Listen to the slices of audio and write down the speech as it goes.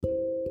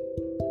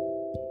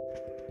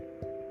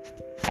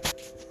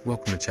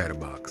Welcome to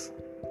ChatterBox,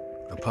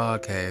 a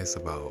podcast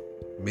about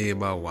me and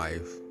my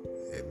wife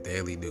and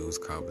daily news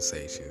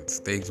conversations,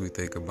 things we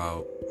think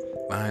about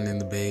lying in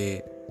the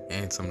bed,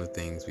 and some of the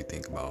things we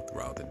think about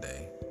throughout the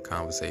day.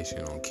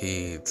 Conversation on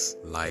kids,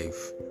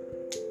 life,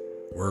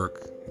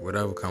 work,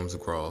 whatever comes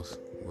across,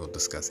 we'll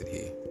discuss it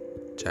here.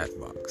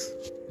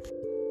 ChatterBox.